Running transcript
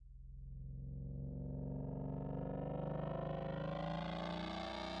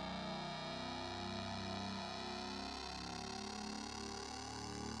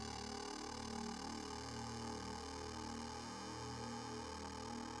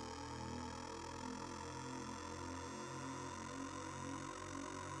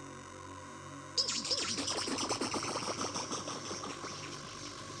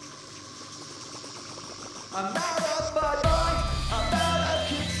I'm out of my mind, I'm out of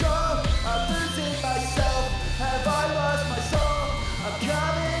control, I'm losing myself, have I lost my soul? I'm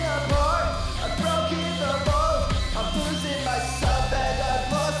coming apart, I've broken the mold, I'm losing myself and I've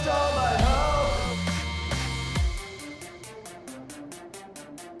lost all my hope.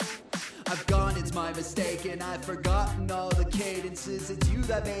 I've gone, it's my mistake, and I've forgotten all the cadences. It's you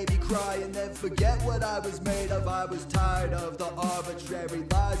that made me cry and then forget what I was made of. I was tired of the arbitrary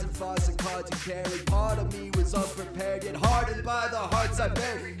lies and false and cards you carried. Part of me was unprepared, yet hardened by the hearts I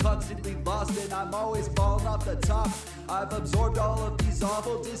buried. Constantly lost and I'm always falling off the top. I've absorbed all of these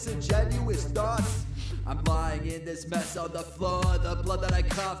awful, disingenuous thoughts. I'm lying in this mess on the floor, the blood that I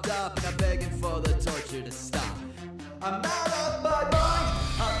coughed up, and I'm begging for the torture to stop. I'm out of my mind,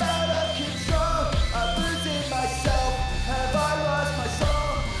 I'm out of control, I'm losing myself, have I lost my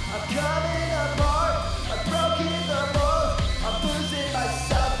soul? I'm coming apart, I've broken the mold, I'm losing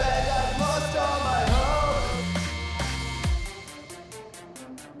myself and I've lost all my hope.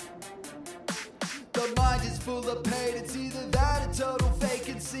 The mind is full of pain, it's either that or total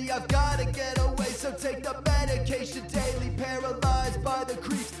vacancy. I've gotta get away, so take the medication daily. Paralyzed by the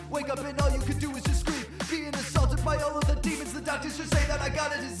creeps, wake up and all you can do is just scream. Being assaulted by all of the demons, the doctors just say that I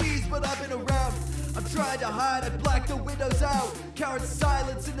got a disease, but I've been around. I'm trying to hide, I black the windows out. Coward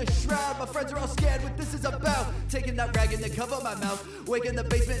silence in the shroud, my friends are all scared what this is about. Taking that rag and then cover my mouth, wake in the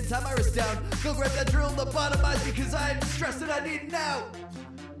basement and tie my wrist down. Go grab that drill and lobotomize me, cause I am stressed and I need it now.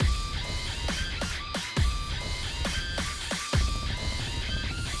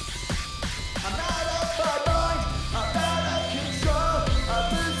 I'm out of my mind, I'm out of control, I'm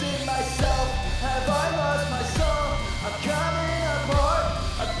losing myself, have I lost my soul? I'm coming apart,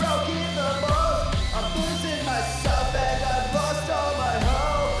 I've broken the mold, I'm losing myself and I've lost all my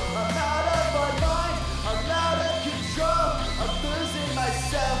hope. I'm out of my mind, I'm out of control, I'm losing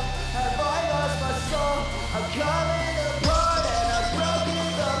myself, have I lost my soul? I'm coming apart and I've broken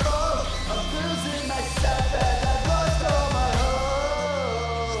the mold, I'm losing myself and I've lost all my hope.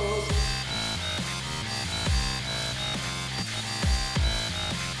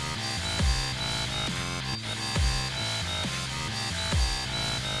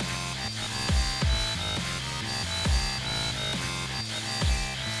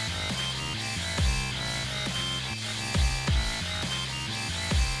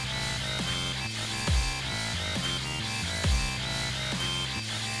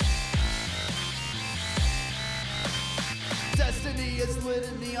 Destiny is lit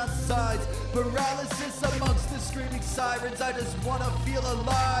in neon signs, paralysis amongst the screaming sirens. I just wanna feel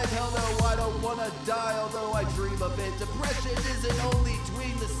alive. Hell no, I don't wanna die, although I dream of it. Depression isn't only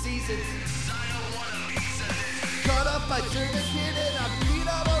between the seasons. I don't wanna be sad. Caught up my tourniquet